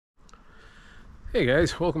Hey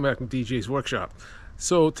guys, welcome back to DJ's Workshop.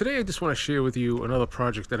 So today I just want to share with you another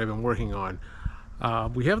project that I've been working on.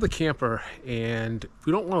 We have the camper and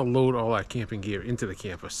we don't want to load all our camping gear into the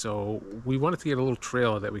camper, so we wanted to get a little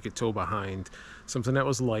trailer that we could tow behind, something that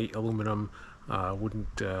was light, aluminum,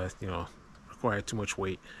 wouldn't require too much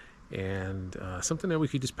weight, and something that we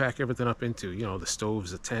could just pack everything up into, the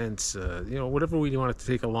stoves, the tents, whatever we wanted to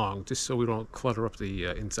take along, just so we don't clutter up the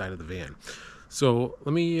inside of the van. So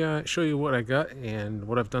let me show you what I got and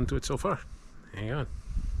what I've done to it so far. Hang on.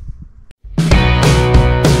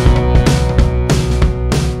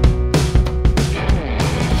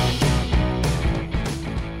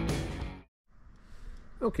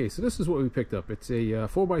 Okay, so this is what we picked up. It's a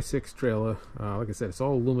 4x6 trailer. Like I said, it's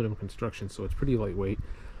all aluminum construction, so it's pretty lightweight.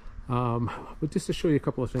 But just to show you a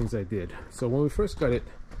couple of things I did. So when we first got it,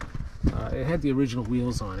 it had the original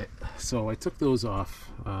wheels on it, so I took those off.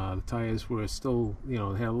 The tires were still, they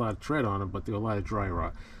had a lot of tread on them, but there were a lot of dry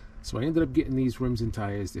rot. So I ended up getting these rims and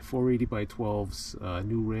tires. They're 480 by 12s,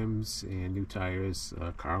 new rims and new tires,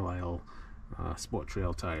 Carlisle Sport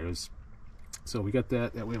Trail tires. So we got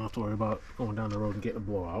that way we don't have to worry about going down the road and getting a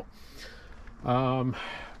blowout.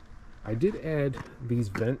 I did add these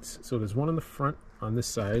vents. So there's one on the front on this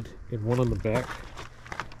side and one on the back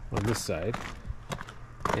on this side.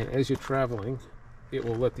 And as you're traveling, it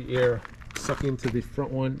will let the air suck into the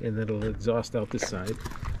front one and then it'll exhaust out this side.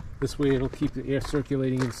 This way it'll keep the air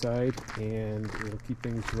circulating inside and it'll keep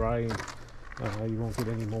things dry, and you won't get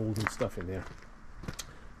any mold and stuff in there.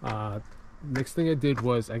 Next thing I did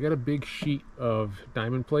was I got a big sheet of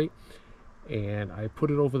diamond plate and I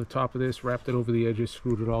put it over the top of this, wrapped it over the edges,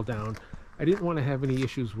 screwed it all down. I didn't want to have any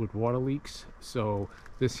issues with water leaks, so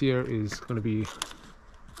this here is going to be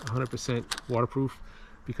 100% waterproof,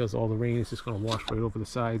 because all the rain is just going to wash right over the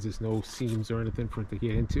sides. There's no seams or anything for it to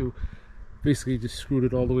get into. Basically just screwed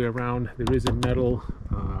it all the way around. There is a metal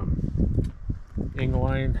angle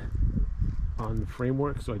iron on the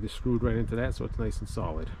framework, so I just screwed right into that so it's nice and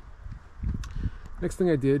solid. Next thing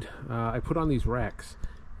I did, I put on these racks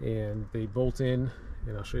and they bolt in,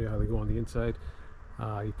 and I'll show you how they go on the inside.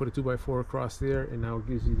 You put a 2x4 across there, and now it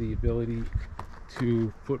gives you the ability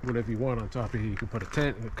to put whatever you want on top of here. You can put a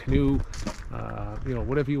tent, a canoe,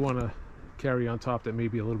 whatever you want to carry on top that may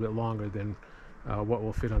be a little bit longer than what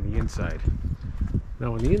will fit on the inside.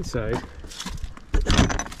 Now on the inside,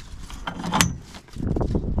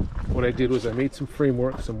 what I did was I made some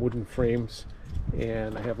framework, some wooden frames,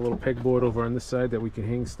 and I have a little pegboard over on this side that we can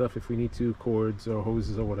hang stuff if we need to, cords or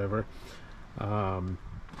hoses or whatever.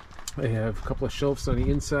 I have a couple of shelves on the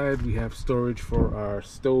inside. We have storage for our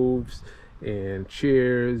stoves and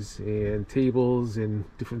chairs and tables and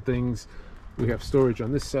different things. We have storage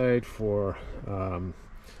on this side for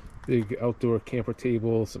big outdoor camper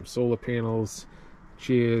table, some solar panels,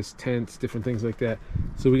 chairs, tents, different things like that.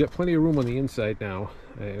 So we got plenty of room on the inside now,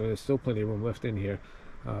 and there's still plenty of room left in here.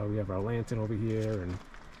 We have our lantern over here, and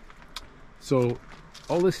so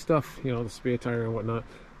all this stuff, the spare tire and whatnot,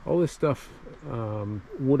 all this stuff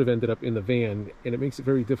would have ended up in the van, and it makes it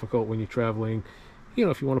very difficult when you're traveling.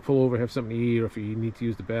 If you want to pull over, have something to eat, or if you need to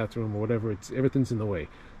use the bathroom or whatever, everything's in the way.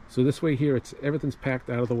 So this way here, everything's packed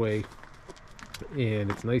out of the way, and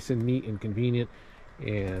it's nice and neat and convenient,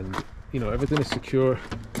 and everything is secure.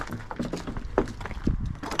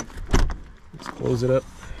 Let's close it up,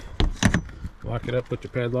 lock it up, put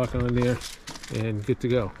your padlock on there, and good to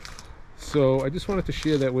go. So I just wanted to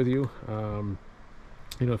share that with you.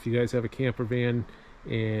 If you guys have a camper van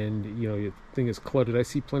and your thing is cluttered, I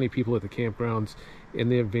see plenty of people at the campgrounds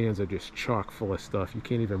and their vans are just chock full of stuff. You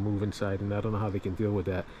can't even move inside, and I don't know how they can deal with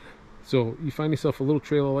that. So you find yourself a little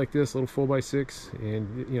trailer like this, a little 4x6,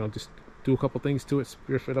 and just do a couple things to it,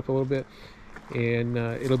 spiff it up a little bit, and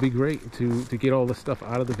it'll be great to get all the stuff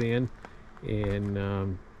out of the van.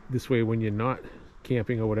 And this way, when you're not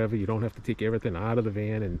camping or whatever, you don't have to take everything out of the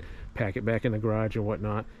van and pack it back in the garage or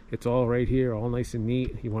whatnot. It's all right here, all nice and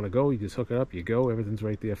neat. You want to go, you just hook it up, you go, everything's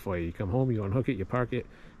right there for you. You come home, you unhook it, you park it,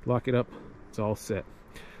 lock it up, it's all set.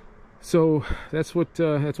 So that's what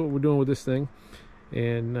we're doing with this thing.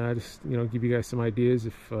 And just give you guys some ideas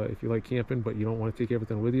if you like camping but you don't want to take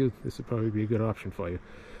everything with you. This would probably be a good option for you.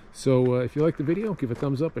 So if you like the video, give a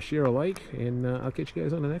thumbs up, a share, a like, and I'll catch you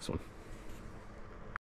guys on the next one.